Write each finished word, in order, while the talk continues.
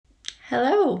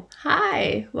Hello,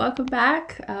 hi, welcome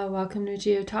back. Welcome to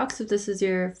Geo Talks. If this is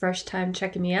your first time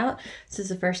checking me out, this is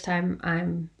the first time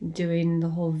I'm doing the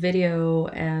whole video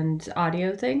and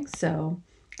audio thing. So,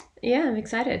 yeah, I'm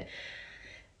excited.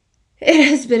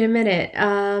 It has been a minute.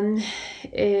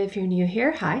 If you're new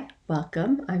here, hi,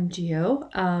 welcome. I'm Geo,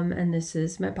 and this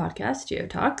is my podcast, Geo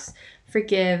Talks.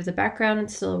 Forgive the background;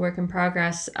 it's still a work in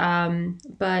progress.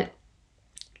 But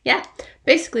yeah,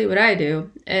 basically what I do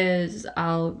is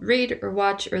I'll read or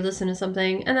watch or listen to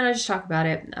something and then I just talk about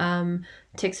it.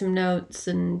 Take some notes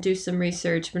and do some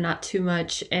research, but not too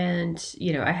much. And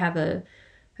I have a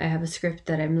script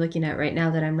that I'm looking at right now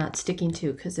that I'm not sticking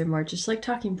to because they're more just like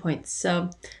talking points.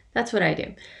 So that's what I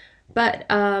do. But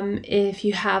if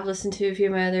you have listened to a few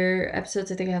of my other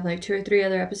episodes, I think I have like 2 or 3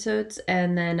 other episodes,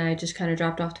 and then I just kind of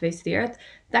dropped off the face of the earth.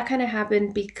 That kind of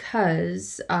happened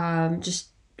because just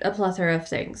a plethora of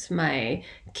things. My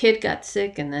kid got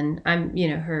sick, and then I'm,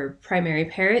 her primary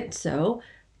parent, so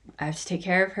I have to take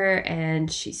care of her,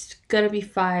 and she's gonna be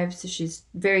 5, so she's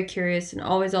very curious and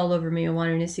always all over me and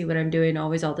wanting to see what I'm doing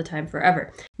always, all the time,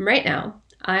 forever. Right now,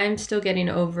 I'm still getting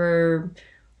over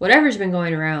whatever's been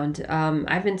going around.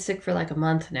 I've been sick for like a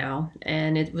month now,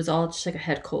 and it was all just like a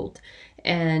head cold.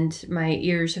 And my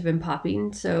ears have been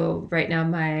popping, so right now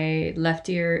my left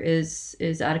ear is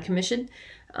out of commission.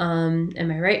 And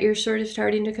my right ear's sort of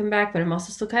starting to come back, but I'm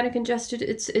also still kind of congested.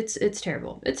 It's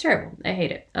terrible. It's terrible. I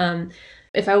hate it.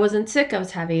 If I wasn't sick, I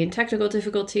was having technical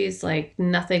difficulties, like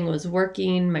nothing was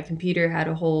working. My computer had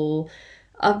a whole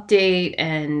update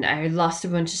and I lost a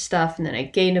bunch of stuff, and then I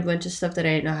gained a bunch of stuff that I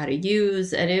didn't know how to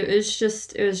use, and it was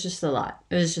just a lot.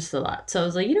 It was just a lot. So I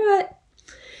was like, you know what?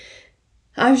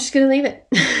 I'm just gonna leave it.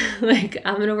 Like,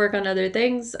 I'm gonna work on other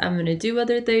things. I'm gonna do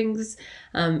other things.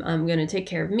 I'm gonna take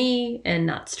care of me and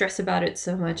not stress about it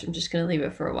so much. I'm just gonna leave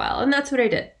it for a while, and that's what I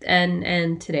did.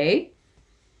 And today,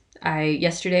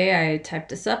 yesterday I typed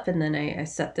this up, and then I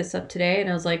set this up today, and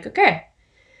I was like, okay,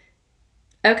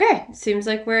 seems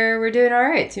like we're doing all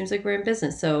right. Seems like we're in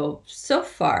business. So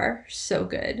far, so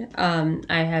good.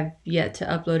 I have yet to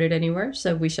upload it anywhere,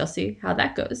 so we shall see how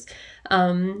that goes.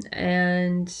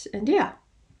 And yeah.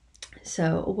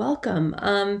 So welcome.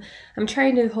 I'm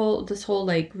trying to hold this whole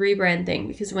like rebrand thing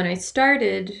because when I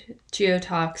started Geo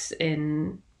Talks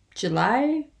in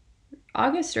July,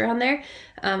 August, around there,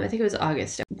 I think it was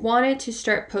August, I wanted to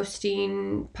start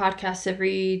posting podcasts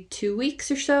every 2 weeks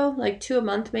or so, like 2 a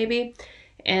month maybe.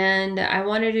 And I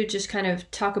wanted to just kind of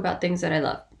talk about things that I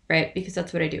love, right? Because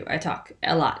that's what I do. I talk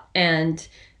a lot and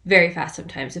very fast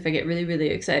sometimes if I get really, really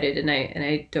excited and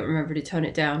I don't remember to tone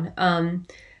it down.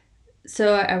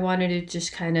 So I wanted to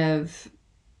just kind of,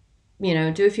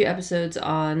 do a few episodes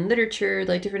on literature,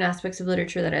 like different aspects of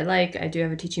literature that I like. I do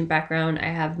have a teaching background. I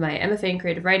have my MFA in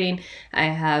creative writing. I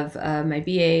have my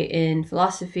BA in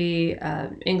philosophy,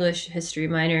 English history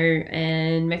minor,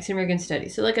 and Mexican American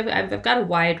studies. So like I've got a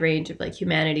wide range of like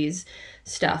humanities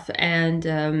stuff,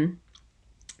 and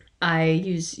I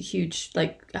use huge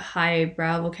like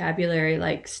highbrow vocabulary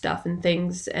like stuff and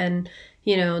things, and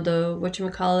the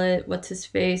whatchamacallit, what's his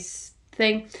face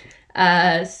thing,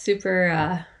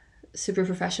 super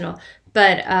professional.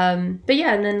 But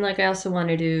yeah, and then like I also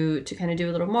wanted to kind of do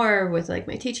a little more with like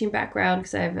my teaching background,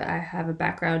 because I have a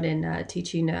background in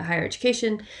teaching higher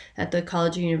education at the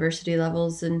college and university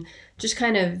levels, and just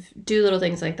kind of do little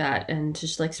things like that, and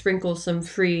just like sprinkle some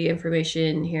free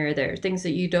information here or there, things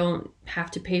that you don't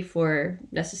have to pay for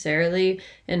necessarily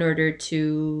in order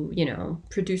to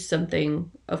produce something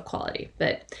of quality.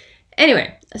 But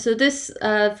anyway, so this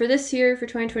for this year, for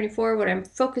 2024, what I'm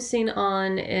focusing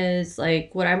on is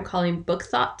like what I'm calling book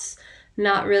thoughts.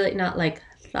 Not like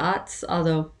thoughts,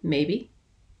 although maybe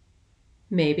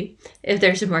if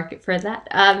there's a market for that.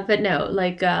 But no,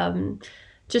 like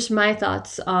just my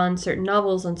thoughts on certain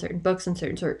novels, on certain books, on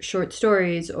certain short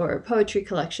stories or poetry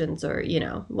collections, or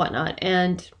whatnot.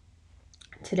 And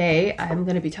today I'm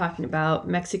going to be talking about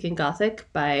Mexican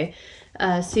Gothic by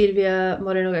Silvia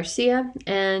Moreno Garcia.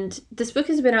 And this book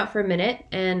has been out for a minute,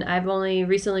 and I've only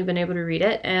recently been able to read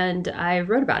it, and I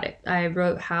wrote about it. I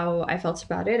wrote how I felt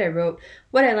about it. I wrote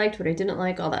what I liked, what I didn't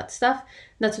like, all that stuff.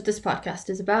 And that's what this podcast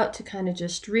is about, to kind of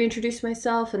just reintroduce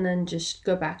myself and then just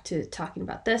go back to talking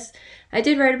about this. I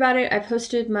did write about it. I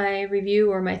posted my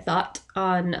review or my thought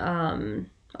on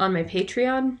my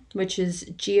Patreon, which is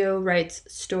Geo Writes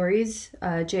Stories,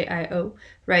 Gio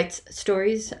Writes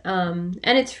Stories, and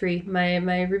it's free.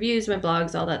 My reviews, my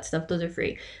blogs, all that stuff, those are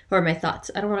free. Or my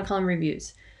thoughts. I don't want to call them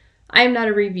reviews. I'm not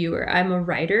a reviewer, I'm a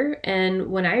writer.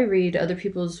 And when I read other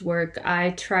people's work, I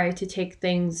try to take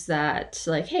things that,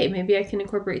 like, hey, maybe I can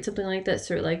incorporate something like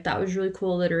this, or like, that was really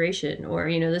cool alliteration,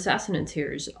 or, this assonance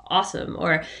here is awesome,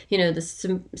 or,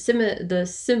 the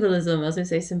symbolism, I was going to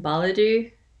say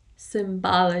symbology.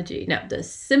 No, the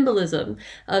symbolism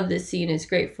of this scene is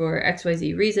great for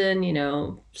XYZ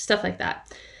reason, stuff like that.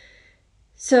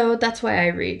 So that's why I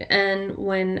read. And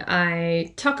when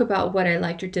I talk about what I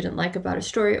liked or didn't like about a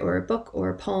story or a book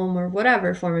or a poem or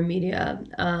whatever form of media,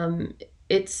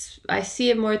 I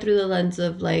see it more through the lens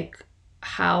of like,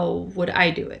 how would I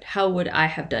do it? How would I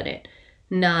have done it?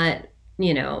 Not,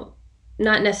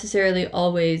 not necessarily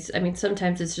always. I mean,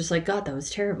 sometimes it's just like, God, that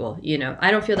was terrible. I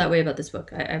don't feel that way about this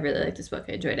book. I really like this book.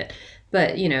 I enjoyed it.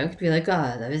 But, it could be like,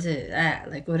 God, that was it.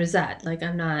 Like, what is that? Like,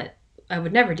 I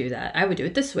would never do that. I would do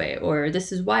it this way, or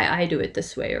this is why I do it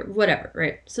this way, or whatever,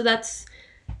 right? So that's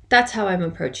how I'm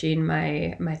approaching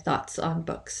my thoughts on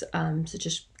books. So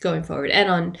just going forward, and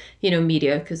on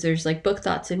media, because there's like book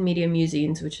thoughts and media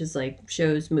musings, which is like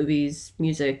shows, movies,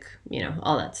 music,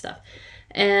 all that stuff.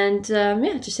 And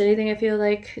just anything I feel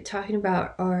like talking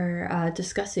about or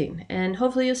discussing. And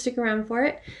hopefully you'll stick around for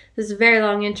it. This is a very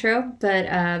long intro, but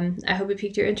I hope it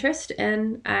piqued your interest,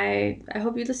 and I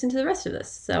hope you listen to the rest of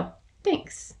this. So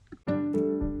thanks.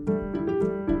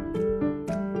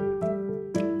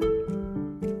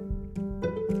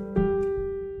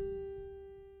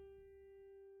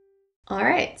 All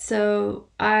right, so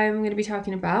I'm going to be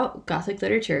talking about Gothic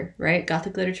literature, right?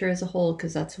 Gothic literature as a whole,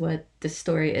 because that's what this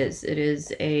story is. It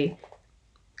is a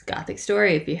Gothic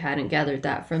story, if you hadn't gathered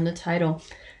that from the title.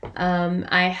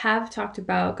 I have talked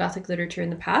about Gothic literature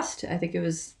in the past. I think it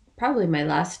was probably my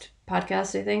last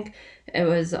podcast. I think it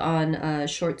was on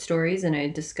short stories, and I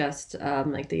discussed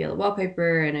like The Yellow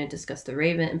Wallpaper, and I discussed The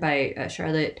Raven by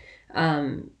Charlotte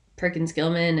Perkins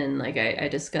Gilman, and like I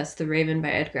discussed The Raven by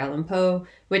Edgar Allan Poe,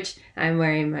 which I'm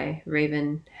wearing my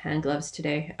Raven hand gloves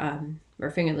today,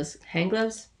 or fingerless hand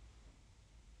gloves.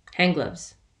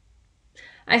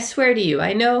 I swear to you,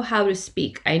 I know how to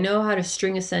speak. I know how to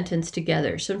string a sentence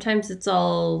together. Sometimes it's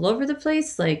all over the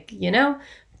place, like,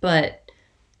 but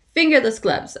fingerless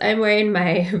gloves. I'm wearing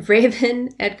my Raven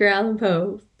Edgar Allan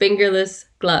Poe fingerless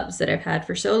gloves that I've had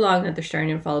for so long that they're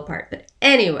starting to fall apart. But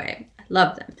anyway, I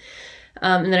love them.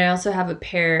 And then I also have a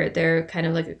pair. They're kind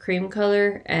of like a cream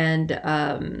color, and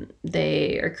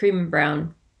they are cream and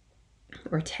brown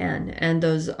or tan. And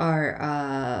those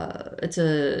are, it's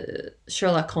a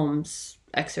Sherlock Holmes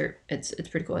excerpt. It's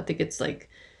pretty cool. I think it's like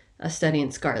A Study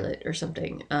in Scarlet or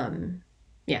something.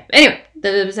 Yeah. Anyway,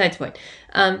 besides the point.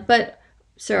 But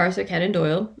Sir Arthur Conan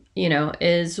Doyle,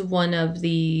 is one of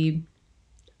the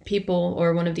people,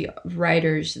 or one of the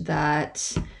writers that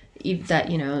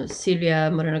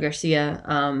Silvia Moreno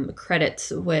Garcia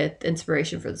credits with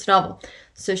inspiration for this novel.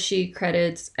 So she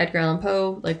credits Edgar Allan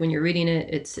Poe. Like when you're reading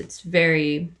it, it's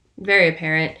very, very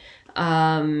apparent.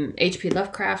 H.P.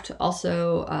 Lovecraft,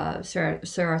 also Sir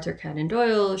Arthur Conan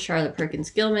Doyle, Charlotte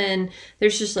Perkins Gilman.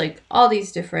 There's just like all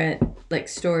these different like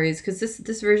stories, because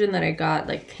this version that I got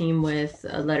like came with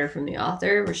a letter from the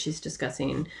author where she's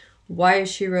discussing why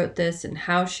she wrote this and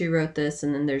how she wrote this,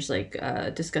 and then there's like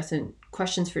discussing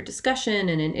questions for discussion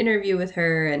and an interview with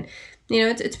her, and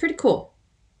it's pretty cool.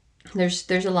 There's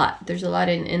a lot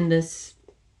in this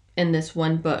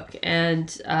one book,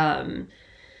 and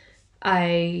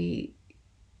I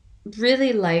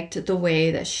really liked the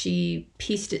way that she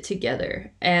pieced it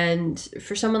together. And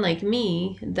for someone like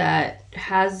me that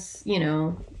has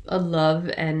a love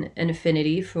and an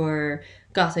affinity for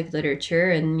Gothic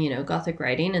literature and Gothic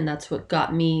writing, and that's what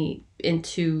got me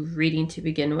into reading to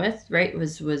begin with, right?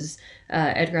 Was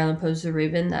Edgar Allan Poe's The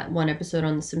Raven, that one episode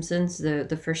on The Simpsons,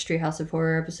 the first Treehouse of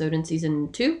Horror episode in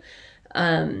season 2.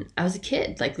 I was a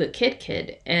kid, like the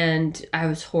kid, and I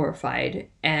was horrified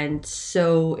and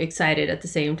so excited at the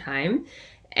same time.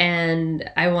 And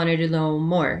I wanted to know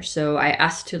more. So I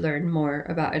asked to learn more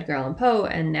about Edgar Allan Poe,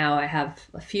 and now I have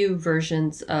a few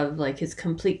versions of like his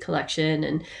complete collection,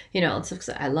 and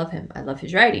I love him. I love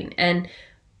his writing. And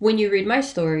when you read my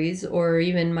stories, or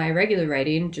even my regular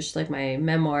writing, just like my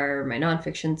memoir, my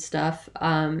nonfiction stuff,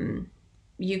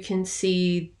 you can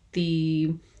see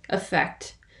the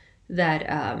effect that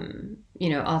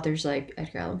authors like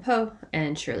Edgar Allan Poe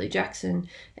and Shirley Jackson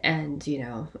and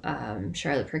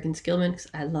Charlotte Perkins Gilman, because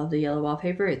I love The Yellow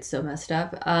Wallpaper, it's so messed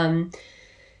up. You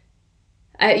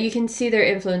can see their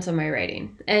influence on my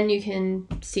writing, and you can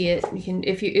see it. You can,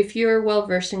 if you're well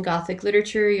versed in Gothic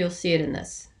literature, you'll see it in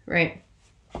this, right?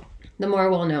 The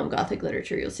more well-known Gothic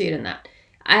literature, you'll see it in that.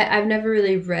 I've never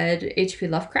really read H.P.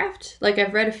 Lovecraft. Like,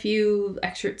 I've read a few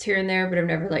excerpts here and there, but I've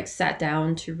never like sat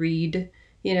down to read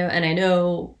you know, and I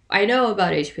know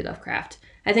about H.P. Lovecraft.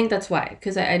 I think that's why,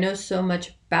 because I know so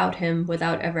much about him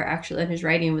without ever actually, and his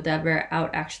writing without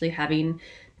actually having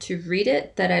to read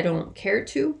it, that I don't care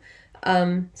to.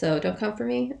 So don't come for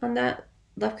me on that,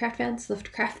 Lovecraftians.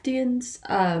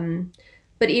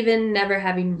 But even never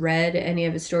having read any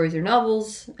of his stories or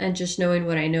novels, and just knowing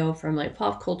what I know from like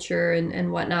pop culture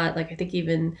and whatnot, like I think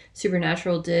even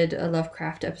Supernatural did a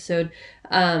Lovecraft episode.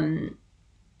 I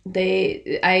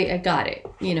got it,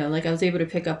 you know, like I was able to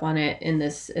pick up on it in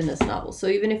this novel. So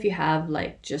even if you have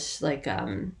like just like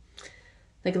a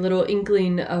little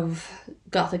inkling of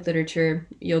Gothic literature,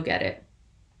 you'll get it.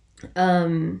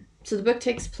 So the book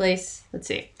takes place, let's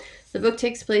see, the book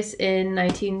takes place in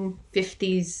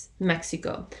 1950s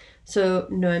Mexico. So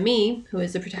Noemi, who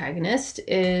is the protagonist,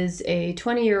 is a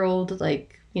 20-year-old,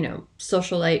 like, you know,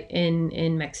 socialite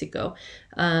in Mexico.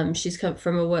 She's come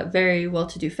from a very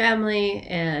well-to-do family,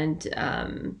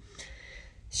 and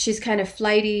she's kind of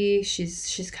flighty.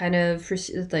 She's kind of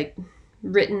like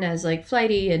written as like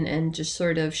flighty and just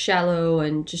sort of shallow,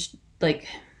 and just like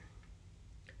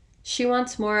she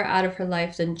wants more out of her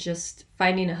life than just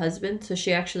finding a husband. So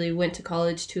she actually went to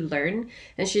college to learn,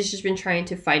 and she's just been trying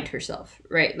to find herself,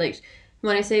 right? Like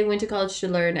when I say went to college to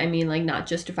learn, I mean like not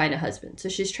just to find a husband. So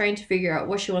she's trying to figure out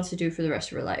what she wants to do for the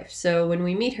rest of her life. So when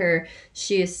we meet her,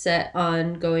 she is set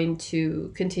on going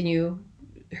to continue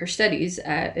her studies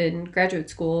in graduate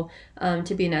school,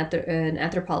 to be an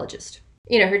anthropologist.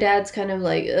 You know, her dad's kind of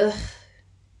like, ugh,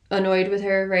 annoyed with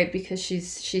her, right? Because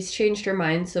she's changed her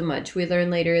mind so much. We learn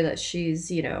later that she's,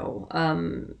 you know,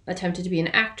 attempted to be an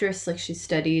actress. Like she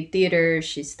studied theater,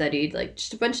 she studied like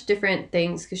just a bunch of different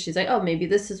things, because she's like, oh, maybe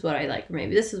this is what I like, or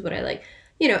maybe this is what I like.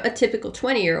 You know, a typical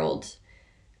 20-year-old.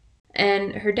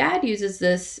 And her dad uses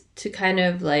this to kind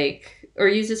of like, or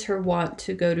uses her want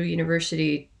to go to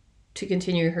university to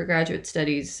continue her graduate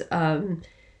studies,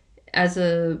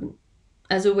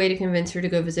 as a way to convince her to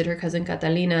go visit her cousin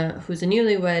Catalina, who's a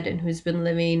newlywed and who's been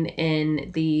living in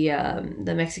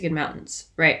the Mexican mountains,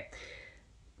 right?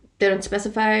 They don't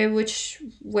specify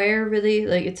where really.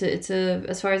 Like it's a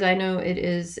as far as I know, it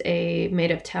is a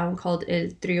made up town called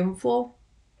El Triunfo,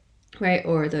 right,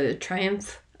 or the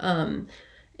Triumph. And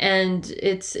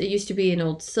it used to be an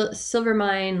old silver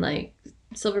mine, like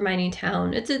silver mining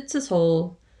town. It's this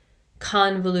whole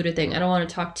convoluted thing. I don't want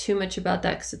to talk too much about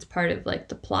that because it's part of like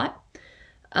the plot.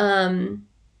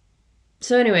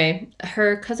 So anyway,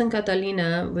 her cousin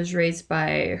Catalina was raised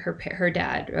by her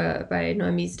dad, by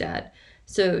Noemi's dad.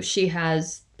 So she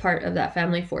has part of that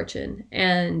family fortune.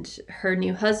 And her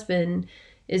new husband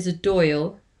is a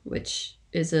Doyle, which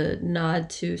is a nod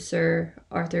to Sir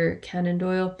Arthur Conan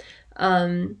Doyle.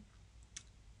 And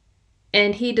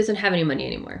he doesn't have any money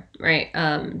anymore, right?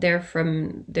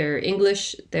 They're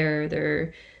English.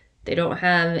 They don't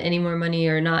have any more money,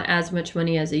 or not as much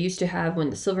money as they used to have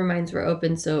when the silver mines were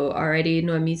open. So already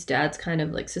Noemi's dad's kind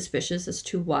of like suspicious as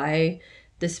to why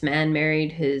this man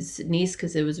married his niece,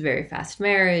 because it was a very fast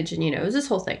marriage, and you know, it was this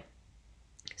whole thing.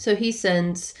 So he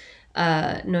sends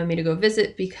Noemi to go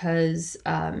visit because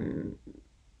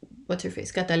what's her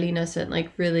face? Catalina sent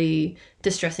like really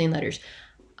distressing letters.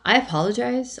 I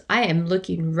apologize. I am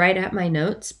looking right at my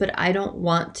notes, but I don't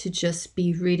want to just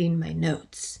be reading my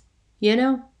notes. You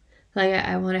know? Like,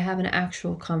 I want to have an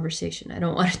actual conversation. I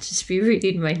don't want to just be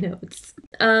reading my notes.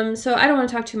 So I don't want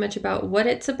to talk too much about what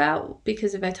it's about,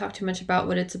 because if I talk too much about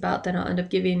what it's about, then I'll end up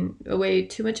giving away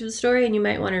too much of the story, and you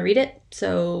might want to read it.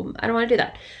 So I don't want to do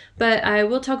that. But I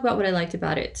will talk about what I liked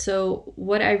about it. So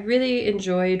what I really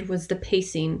enjoyed was the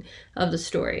pacing of the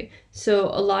story. So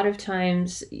a lot of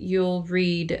times you'll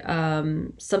read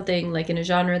something like in a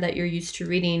genre that you're used to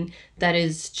reading that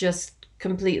is just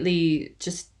completely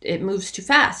just, it moves too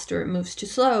fast or it moves too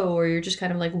slow, or you're just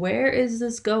kind of like, where is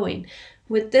this going?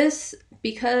 With this,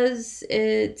 because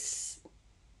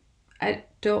I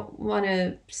don't want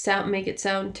to make it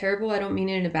sound terrible. I don't mean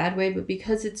it in a bad way, but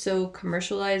because it's so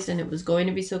commercialized, and it was going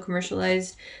to be so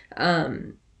commercialized,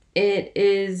 it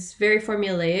is very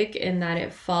formulaic in that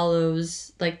it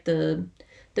follows like the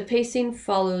pacing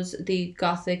follows the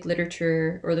Gothic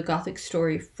literature or the Gothic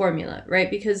story formula,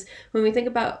 right? Because when we think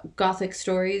about Gothic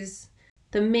stories,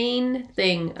 the main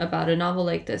thing about a novel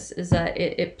like this is that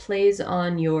it plays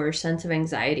on your sense of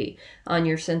anxiety, on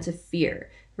your sense of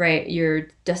fear, right? Your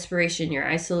desperation, your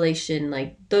isolation,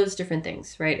 like those different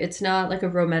things, right? It's not like a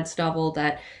romance novel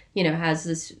that, you know, has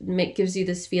this, gives you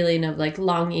this feeling of like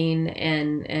longing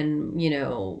and you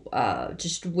know,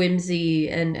 just whimsy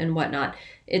and whatnot.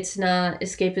 It's not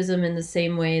escapism in the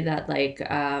same way that like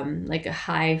a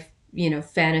high, you know,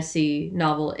 fantasy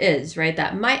novel is, right?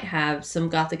 That might have some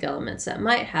Gothic elements, that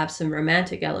might have some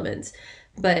romantic elements,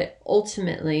 But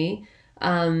ultimately,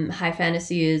 high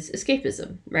fantasy is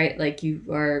escapism, right? Like you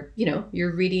are,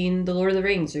 you're reading The Lord of the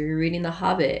Rings or you're reading The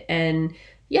Hobbit, and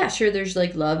yeah, sure, there's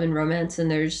like love and romance and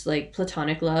there's like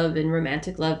platonic love and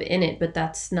romantic love in it, but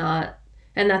that's not,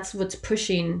 and that's what's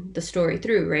pushing the story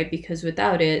through, right? Because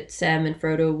without it, Sam and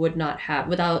Frodo would not have,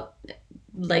 without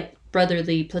like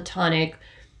brotherly, platonic,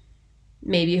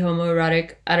 maybe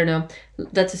homoerotic, I don't know,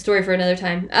 that's a story for another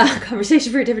time,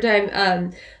 conversation for a different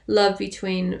time, love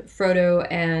between Frodo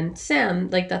and Sam,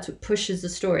 like that's what pushes the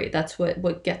story, that's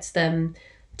what gets them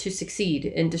to succeed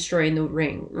in destroying the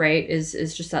ring, right? Is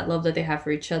just that love that they have for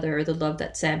each other, or the love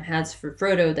that Sam has for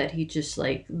Frodo, that he just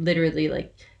like literally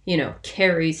like,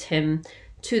 carries him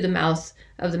to the mouth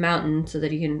of the mountain so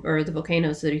that he can, or the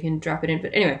volcano, so that he can drop it in.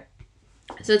 But anyway,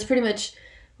 so it's pretty much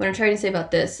what I'm trying to say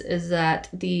about this is that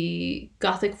the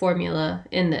Gothic formula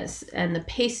in this and the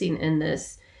pacing in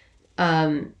this,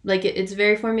 like it's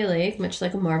very formulaic, much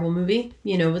like a Marvel movie.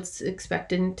 What's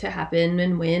expected to happen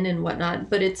and win and whatnot,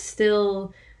 but it's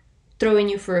still throwing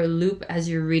you for a loop as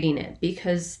you're reading it,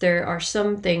 because there are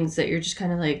some things that you're just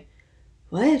kind of like,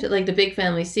 what? Like the big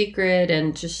family secret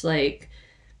and just like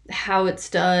how it's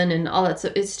done and all that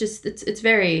stuff. It's just, it's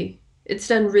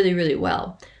done really, really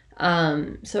well.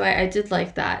 So I did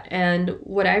like that. And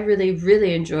what I really,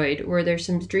 really enjoyed were there's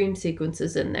some dream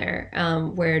sequences in there,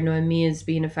 where Noemi is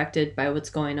being affected by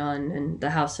what's going on in the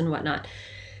house and whatnot.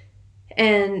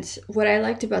 And what I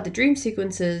liked about the dream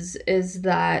sequences is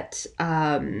that,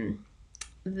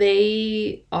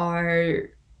 they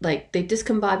are like, they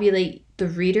discombobulate the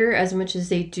reader as much as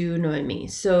they do Noemi.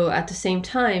 So at the same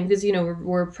time, because,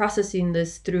 we're processing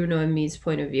this through Noemi's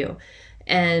point of view.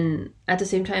 And at the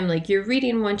same time, like you're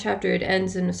reading one chapter, it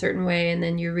ends in a certain way, and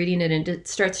then you're reading it and it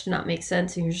starts to not make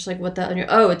sense. And you're just like, what the, and you're,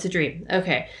 oh, it's a dream.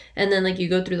 Okay. And then like you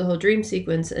go through the whole dream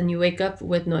sequence and you wake up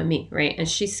with Noemi, right? And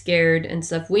she's scared and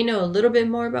stuff. We know a little bit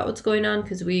more about what's going on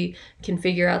because we can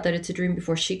figure out that it's a dream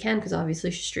before she can, because obviously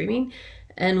she's dreaming.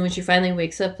 And when she finally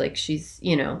wakes up, like she's,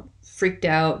 freaked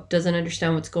out, doesn't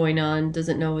understand what's going on,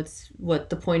 doesn't know what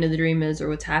the point of the dream is or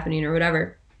what's happening or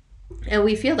whatever. And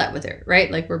we feel that with her,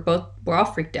 right? Like we're all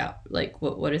freaked out, like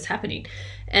what is happening.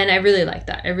 And I really like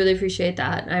that. I really appreciate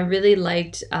that. And I really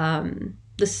liked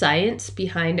the science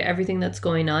behind everything that's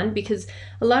going on, because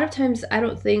a lot of times I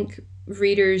don't think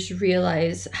readers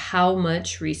realize how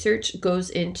much research goes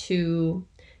into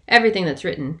everything that's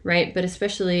written, right? But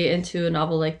especially into a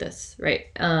novel like this, right?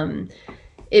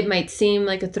 It might seem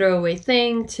like a throwaway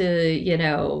thing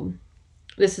to,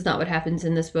 this is not what happens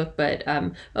in this book, but,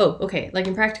 okay, like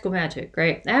in Practical Magic,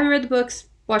 right? I haven't read the books,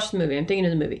 watched the movie, I'm thinking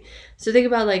of the movie. So think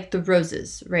about like the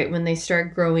roses, right? When they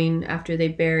start growing after they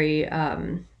bury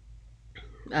Jimmy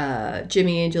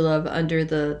Angelove under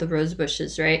the rose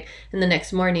bushes, right? And the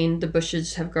next morning, the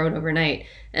bushes have grown overnight.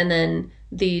 And then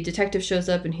the detective shows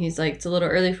up and he's like, it's a little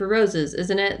early for roses,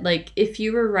 isn't it? Like if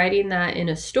you were writing that in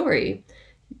a story,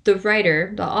 the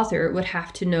writer, the author, would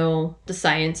have to know the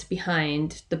science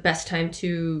behind the best time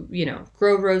to,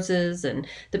 grow roses and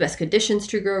the best conditions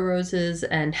to grow roses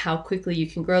and how quickly you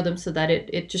can grow them, so that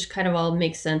it just kind of all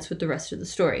makes sense with the rest of the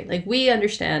story. Like we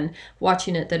understand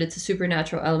watching it that it's a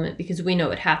supernatural element because we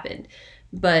know it happened.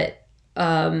 But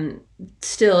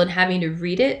still, in having to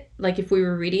read it, like if we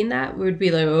were reading that, we would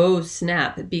be like, oh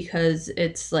snap, because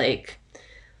it's like,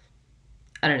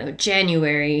 I don't know,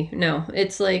 January. No,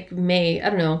 it's like May. I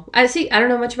don't know. I don't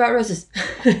know much about roses.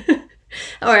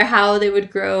 Or how they would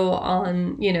grow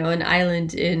on, an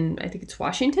island in, I think it's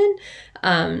Washington.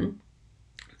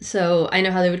 So I know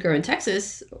how they would grow in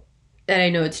Texas. And I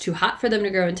know it's too hot for them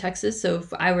to grow in Texas. So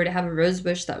if I were to have a rose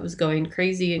bush that was going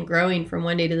crazy and growing from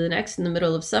one day to the next in the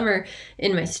middle of summer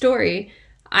in my story,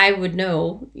 I would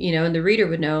know, and the reader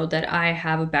would know that I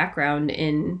have a background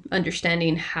in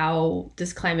understanding how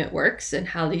this climate works and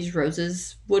how these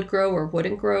roses would grow or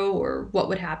wouldn't grow or what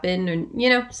would happen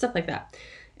and, stuff like that.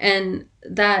 And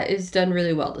that is done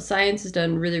really well. The science is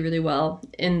done really, really well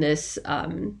in this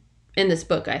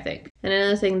book, I think. And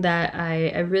another thing that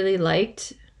I really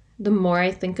liked, the more I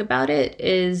think about it,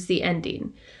 is the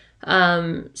ending.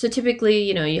 So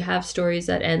typically, you have stories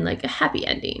that end like a happy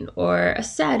ending or a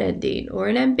sad ending or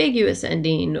an ambiguous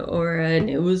ending or an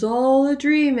it was all a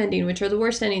dream ending, which are the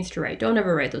worst endings to write. Don't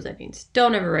ever write those endings.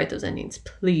 Don't ever write those endings,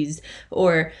 please.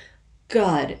 Or,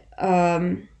 God,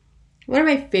 one of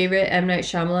my favorite M. Night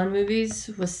Shyamalan movies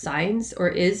was Signs, or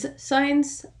is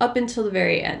Signs, up until the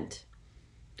very end.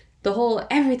 The whole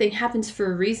everything happens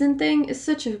for a reason thing is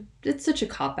such a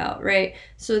cop-out, right?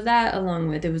 So that, along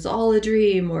with it was all a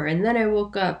dream, or and then I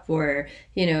woke up, or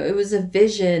it was a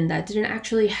vision that didn't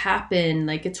actually happen,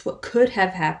 like it's what could have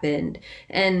happened,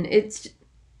 and it's,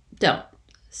 don't,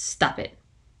 stop it.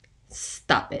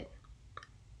 Stop it.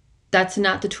 That's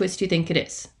not the twist you think it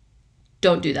is.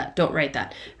 Don't do that. Don't write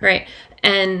that. Right?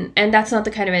 And that's not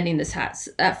the kind of ending this has.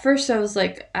 At first I was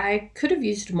like, I could have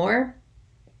used more,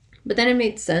 but then it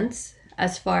made sense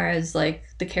as far as like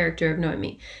the character of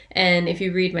Noemi. And if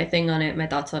you read my thing on it, my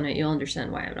thoughts on it, you'll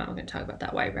understand why. I'm not going to talk about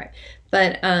that, why, right?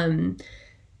 But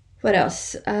what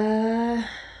else?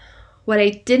 What I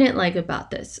didn't like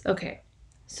about this. Okay.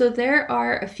 So there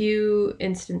are a few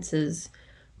instances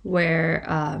where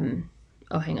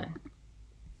oh, hang on.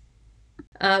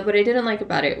 What I didn't like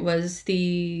about it was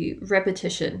the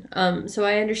repetition. So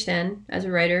I understand as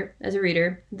a writer, as a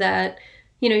reader, that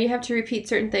you have to repeat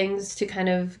certain things to kind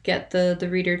of get the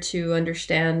reader to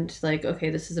understand, like, okay,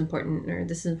 this is important, or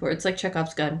this is important. It's like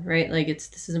Chekhov's gun, right? Like,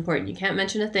 this is important. You can't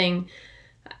mention a thing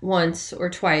once or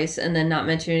twice and then not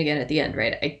mention it again at the end,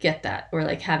 right? I get that. Or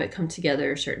like have it come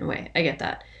together a certain way. I get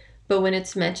that. But when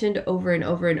it's mentioned over and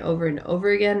over and over and over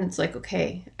again, it's like,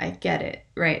 okay, I get it,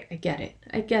 right? I get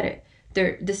it.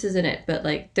 This isn't it, but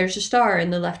like there's a star in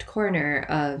the left corner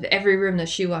of every room that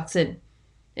she walks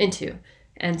into.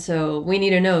 And so we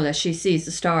need to know that she sees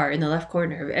the star in the left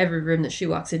corner of every room that she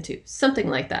walks into. Something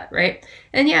like that, right?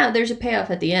 And yeah, there's a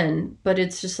payoff at the end, but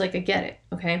it's just like, I get it,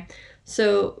 okay?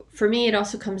 So for me, it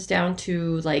also comes down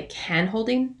to like hand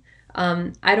holding.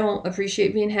 I don't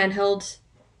appreciate being handheld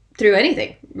through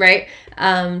anything, right?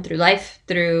 Through life,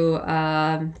 through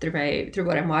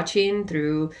what I'm watching,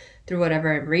 through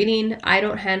whatever I'm reading. I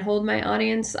don't handhold my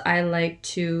audience. I like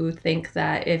to think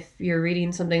that if you're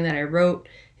reading something that I wrote,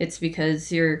 it's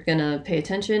because you're gonna pay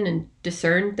attention and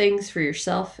discern things for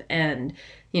yourself and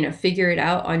figure it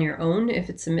out on your own if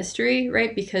it's a mystery,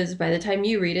 right? Because by the time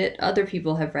you read it, other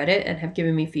people have read it and have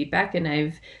given me feedback, and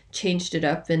I've changed it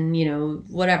up and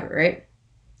whatever, right?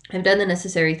 I've done the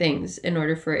necessary things in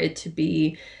order for it to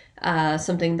be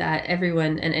something that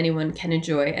everyone and anyone can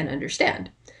enjoy and understand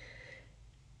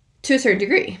to a certain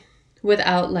degree,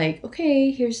 without like, okay,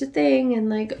 here's the thing,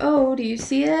 and like, oh, do you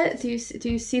see it? Do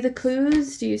you see the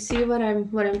clues? Do you see what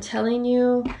I'm telling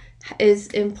you is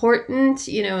important?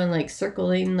 And like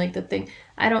circling like the thing.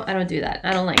 I don't do that.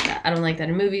 I don't like that. I don't like that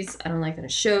in movies. I don't like that in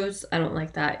shows. I don't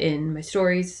like that in my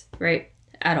stories, right?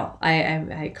 At all.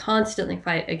 I constantly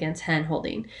fight against hand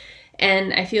holding.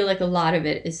 And I feel like a lot of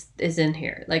it is in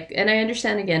here. Like, and I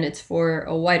understand, again, it's for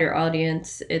a wider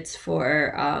audience. It's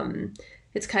for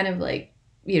it's kind of like,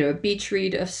 a beach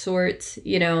read of sorts,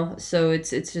 so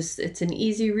it's an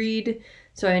easy read.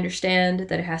 So I understand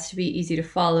that it has to be easy to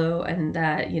follow, and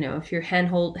that, if you're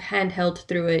handheld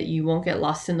through it, you won't get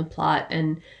lost in the plot.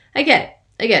 And I get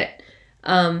it.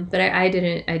 But I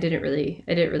didn't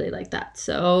really like that.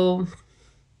 So,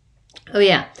 oh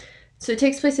yeah. So it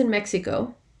takes place in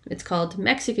Mexico. It's called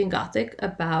Mexican Gothic,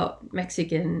 about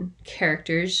Mexican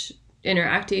characters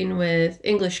interacting with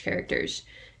English characters,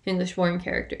 English-born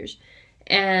characters.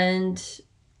 And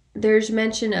there's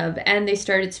mention of, and they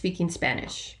started speaking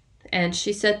Spanish. And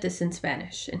she said this in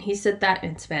Spanish, and he said that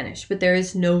in Spanish. But there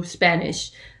is no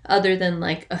Spanish other than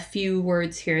like a few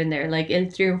words here and there. Like El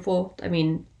Triunfo, I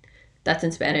mean, that's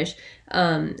in Spanish.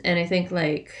 And I think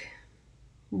like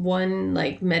one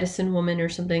like medicine woman or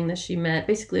something that she met,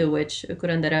 basically a witch, a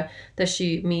curandera, that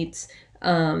she meets,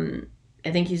 I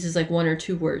think uses like one or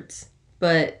two words.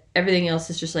 But everything else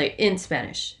is just like in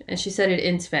Spanish. And she said it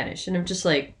in Spanish. And I'm just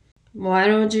like, why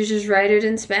don't you just write it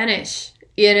in Spanish?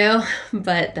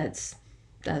 But that's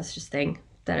just thing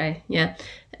that yeah.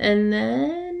 And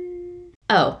then,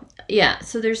 oh, yeah.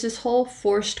 So there's this whole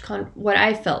what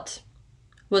I felt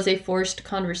was a forced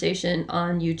conversation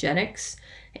on eugenics.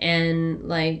 And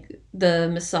like the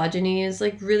misogyny is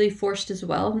like really forced as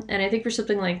well. And I think for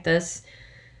something like this,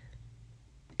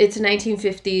 it's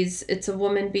 1950s. It's a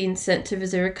woman being sent to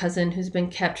visit her cousin who's been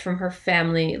kept from her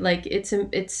family. Like it's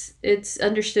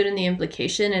understood in the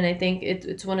implication, and I think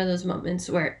it's one of those moments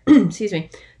where, excuse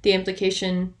me, the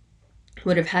implication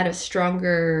would have had a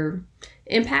stronger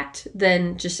impact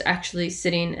than just actually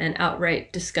sitting and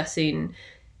outright discussing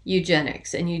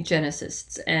eugenics and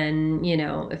eugenicists, and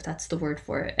if that's the word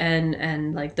for it,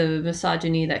 and like the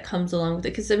misogyny that comes along with it.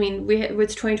 Because I mean,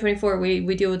 it's 2024.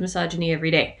 We deal with misogyny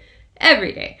every day,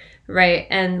 right?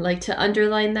 And like to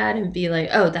underline that and be like,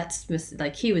 oh, that's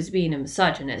like he was being a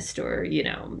misogynist, or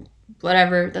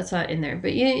whatever, that's not in there.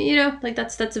 But like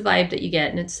that's a vibe that you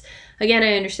get. And it's, again,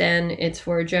 I understand it's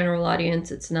for a general audience.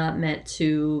 It's not meant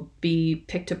to be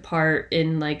picked apart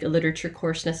in like a literature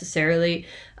course necessarily.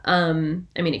 I mean,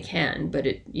 it can, but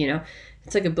it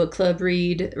it's like a book club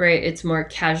read, right? It's more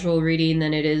casual reading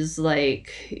than it is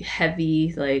like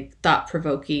heavy, like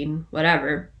thought-provoking,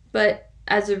 whatever. But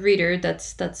as a reader,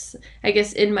 that's I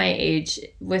guess in my age,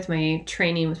 with my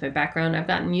training, with my background, I've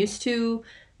gotten used to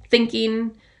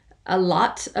thinking a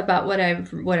lot about what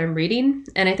I'm reading,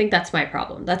 and I think that's my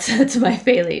problem. That's my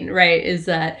failing, right? Is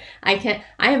that I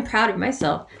am proud of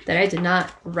myself that I did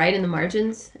not write in the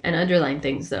margins and underline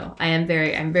things, though. I'm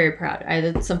very proud.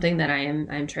 That's something that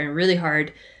I'm trying really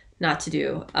hard not to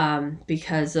do,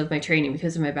 because of my training,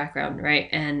 because of my background, right?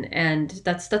 And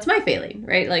that's my failing,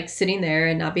 right? Like sitting there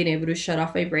and not being able to shut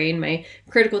off my brain, my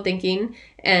critical thinking,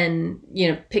 and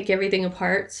pick everything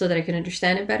apart so that I can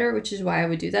understand it better, which is why I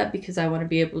would do that, because I want to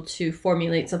be able to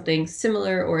formulate something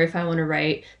similar, or if I want to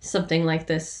write something like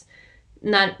this,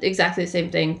 not exactly the same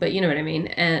thing, but you know what I mean.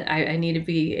 And I need to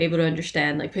be able to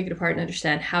understand, like pick it apart and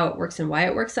understand how it works and why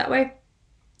it works that way.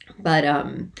 But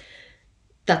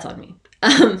that's on me.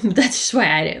 That's just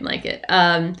why I didn't like it.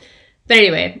 But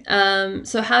anyway,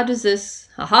 so how does this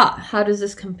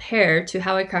compare to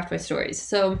how I craft my stories?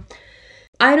 So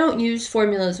I don't use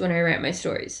formulas when I write my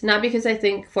stories, not because I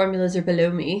think formulas are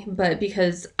below me, but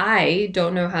because I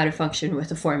don't know how to function with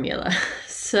a formula.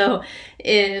 So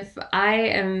if I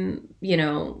am,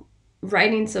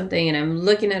 writing something and I'm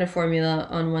looking at a formula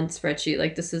on one spreadsheet,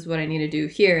 like this is what I need to do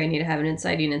here, I need to have an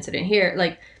inciting incident here,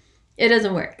 like it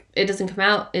doesn't work. It doesn't come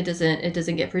out. It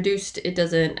doesn't get produced.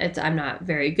 I'm not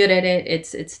very good at it.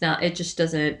 It just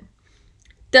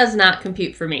does not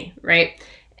compute for me, right?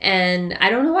 And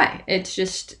I don't know why. It's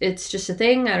just a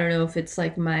thing. I don't know if it's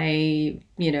like my,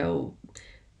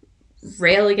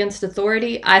 rail against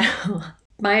authority. I don't know.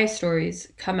 My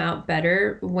stories come out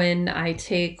better when I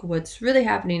take what's really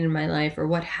happening in my life, or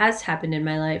what has happened in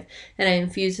my life, and I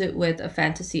infuse it with a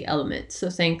fantasy element. So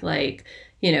think like,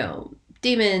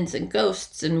 demons and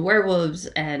ghosts and werewolves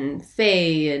and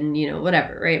fae and,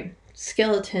 whatever, right?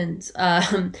 Skeletons.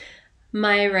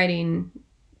 My writing,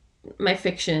 my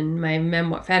fiction, my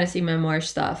memoir, fantasy memoir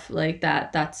stuff like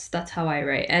that, that's how I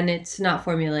write, and it's not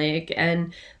formulaic,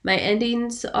 and my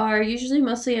endings are usually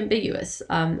mostly ambiguous.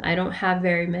 I don't have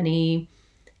very many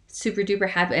super duper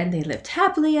happy and they lived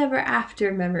happily ever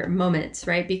after moments,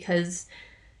 right? Because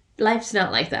life's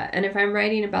not like that. And if I'm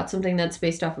writing about something that's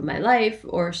based off of my life,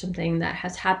 or something that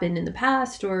has happened in the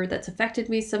past, or that's affected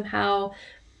me somehow,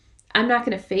 I'm not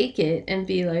going to fake it and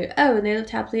be like, oh, and they lived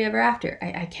happily ever after.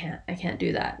 I can't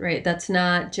do that, right? That's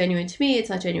not genuine to me. It's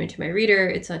not genuine to my reader.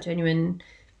 It's not genuine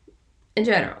in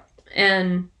general.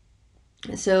 And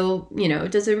so,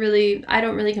 I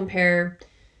don't really compare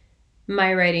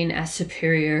my writing as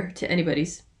superior to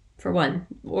anybody's, for one,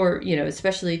 or,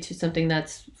 especially to something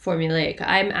that's formulaic.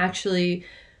 I'm actually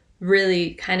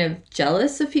really kind of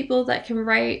jealous of people that can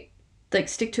write, like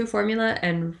stick to a formula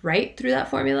and write through that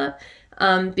formula,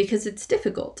 because it's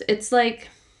difficult. It's like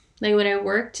when I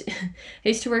worked, I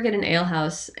used to work at an ale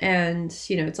house, and,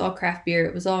 it's all craft beer.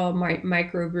 It was all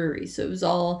microbrewery. So it was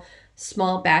all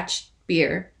small batch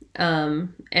beer.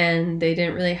 And they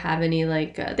didn't really have any,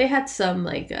 they had some,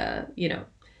 macro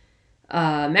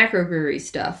brewery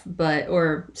stuff,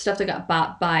 or stuff that got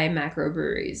bought by macro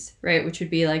breweries, right? Which would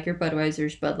be like your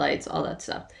Budweisers, Bud Lights, all that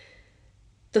stuff.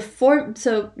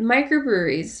 So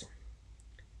microbreweries,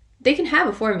 they can have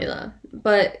a formula,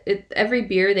 but every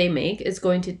beer they make is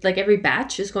going to, every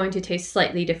batch is going to taste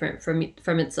slightly different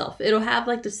from itself. It'll have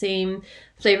the same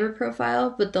flavor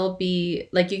profile, but they'll be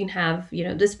you can have,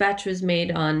 this batch was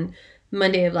made on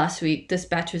Monday of last week. This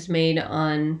batch was made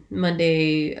on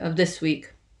Monday of this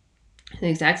week. The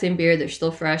exact same beer. They're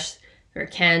still fresh. They're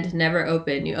canned, never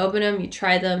open. You open them, you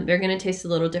try them. They're going to taste a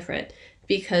little different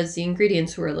because the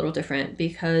ingredients were a little different,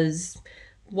 because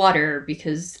water,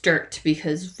 because dirt,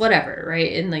 because whatever,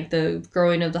 right? And the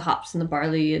growing of the hops and the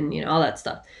barley and, all that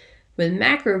stuff. With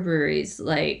macro breweries,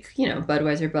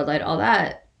 Budweiser, Bud Light, all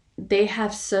that, they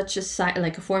have such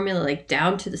a formula,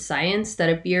 down to the science, that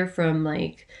a beer from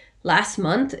last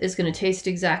month is going to taste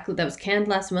exactly, that was canned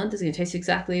last month, is going to taste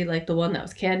exactly like the one that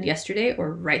was canned yesterday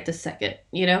or right this second,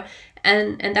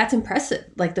 and that's impressive.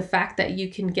 The fact that you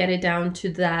can get it down to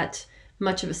that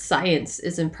much of a science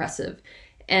is impressive.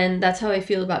 And that's how I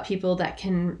feel about people that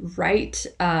can write,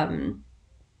 that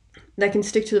can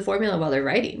stick to the formula while they're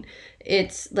writing.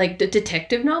 It's the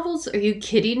detective novels. Are you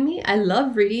kidding me? I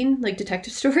love reading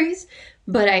detective stories,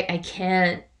 but I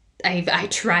can't. I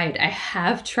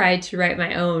have tried to write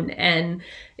my own, and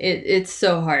it's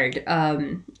so hard.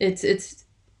 It's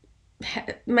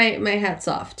my hat's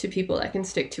off to people that can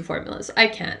stick to formulas. I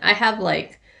can't. I have a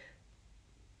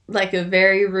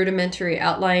very rudimentary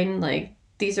outline,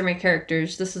 these are my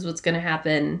characters, this is what's going to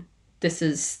happen, this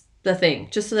is the thing,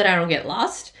 just so that I don't get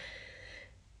lost.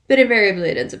 But invariably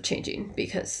it ends up changing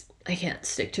because I can't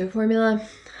stick to a formula.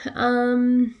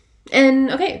 And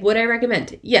okay, would I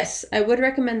recommend? Yes, I would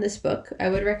recommend this book. I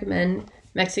would recommend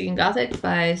Mexican Gothic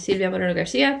by Silvia Moreno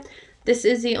Garcia. This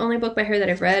is the only book by her that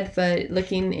I've read, but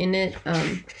looking in it,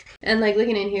 and like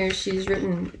looking in here, she's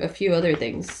written a few other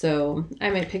things, so I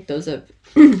might pick those up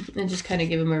and just kind of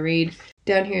give them a read.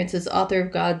 Down here it says author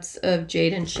of Gods of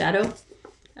Jade and Shadow.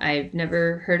 I've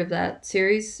never heard of that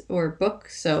series or book,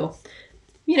 so,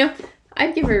 you know,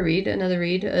 I'd give her a read, another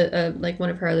read, like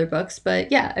one of her other books.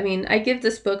 But yeah, I mean, I give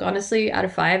this book, honestly, out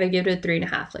of 5, I give it a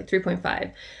 3.5, like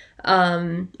 3.5.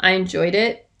 I enjoyed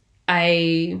it.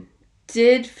 I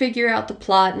did figure out the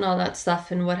plot and all that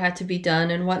stuff and what had to be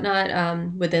done and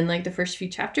whatnot within like the first few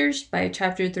chapters. By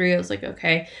chapter 3, I was like,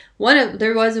 okay,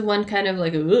 there was one kind of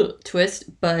like a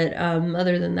twist, but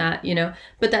other than that,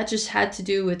 but that just had to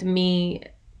do with me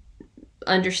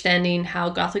understanding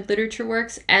how Gothic literature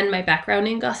works and my background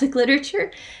in Gothic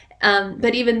literature.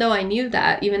 But even though I knew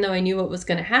that, even though I knew what was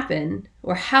going to happen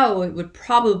or how it would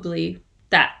probably,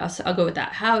 I'll go with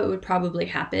that, how it would probably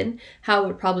happen, how it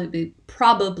would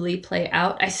probably play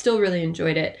out, I still really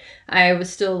enjoyed it. I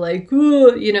was still like,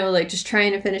 ooh, like just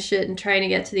trying to finish it and trying to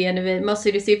get to the end of it,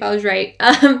 mostly to see if I was right.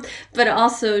 But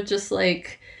also just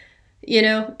like,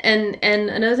 and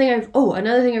another thing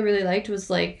I really liked was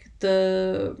like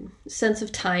the sense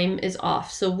of time is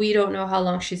off. So we don't know how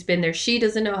long she's been there. She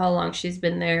doesn't know how long she's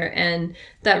been there. And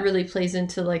that really plays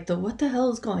into like the what the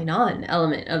hell is going on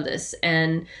element of this.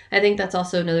 And I think that's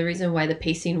also another reason why the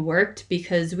pacing worked,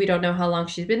 because we don't know how long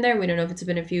she's been there. We don't know if it's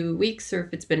been a few weeks or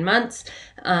if it's been months.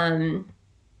 And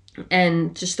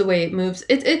just the way it moves,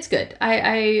 it's good.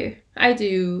 I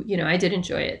do, I did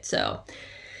enjoy it. So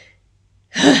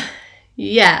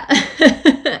yeah,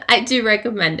 I do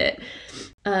recommend it.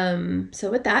 So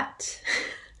with that,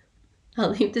 I'll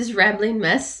leave this rambling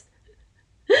mess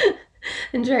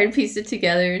and try to piece it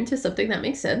together into something that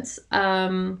makes sense.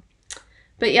 But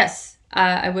yes,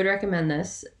 I would recommend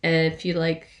this if you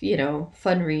like,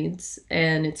 fun reads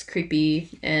and it's creepy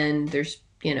and there's,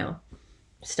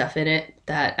 stuff in it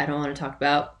that I don't want to talk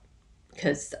about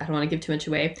because I don't want to give too much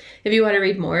away. If you want to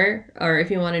read more, or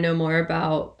if you want to know more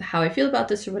about how I feel about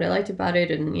this or what I liked about it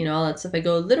and, all that stuff, I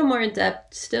go a little more in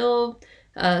depth, still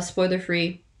spoiler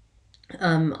free,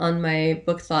 on my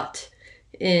book thought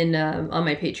on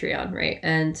my Patreon, right?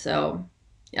 And so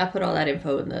I'll put all that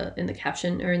info in the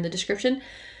caption or in the description.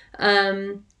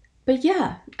 But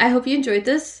yeah, I hope you enjoyed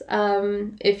this.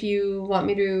 If you want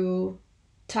me to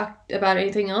talk about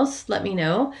anything else, let me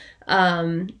know.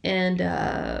 My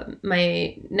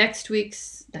next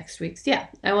week's, yeah,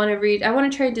 I want to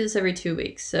try and do this every 2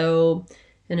 weeks. So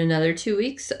in another 2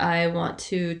 weeks, I want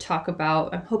to talk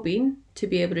about, I'm hoping to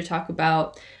be able to talk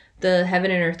about The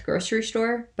Heaven and Earth Grocery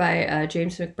Store by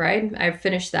James McBride. I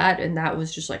finished that and that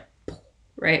was just like,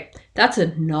 right? That's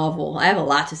a novel. I have a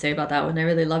lot to say about that one. I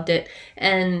really loved it.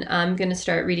 And I'm going to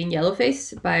start reading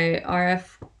Yellowface by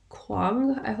R.F.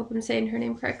 Kwong. I hope I'm saying her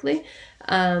name correctly.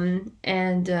 Yeah,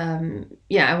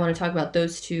 I want to talk about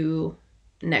those two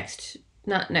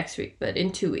not next week, but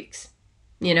in 2 weeks,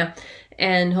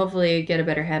 and hopefully get a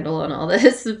better handle on all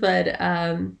this. But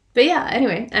yeah,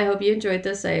 anyway, I hope you enjoyed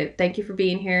this. I thank you for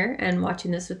being here and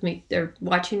watching this with me. They're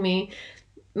watching me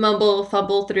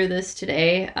fumble through this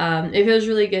today. It feels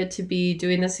really good to be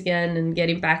doing this again and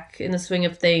getting back in the swing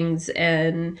of things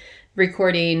and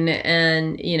recording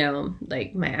and,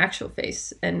 like my actual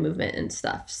face and movement and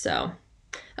stuff. So,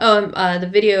 the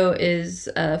video is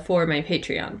for my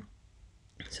Patreon.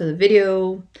 So the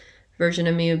video version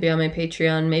of me would be on my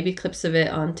Patreon, maybe clips of it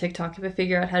on TikTok if I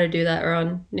figure out how to do that, or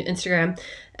on Instagram.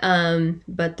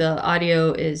 But the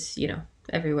audio is,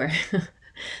 everywhere.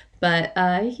 But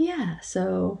yeah,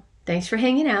 so thanks for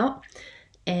hanging out.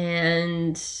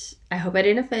 And I hope I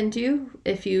didn't offend you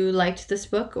if you liked this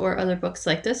book or other books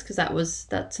like this, because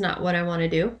that's not what I want to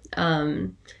do. I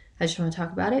just want to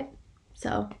talk about it.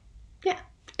 So yeah.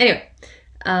 Anyway,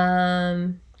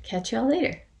 catch y'all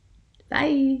later.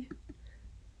 Bye.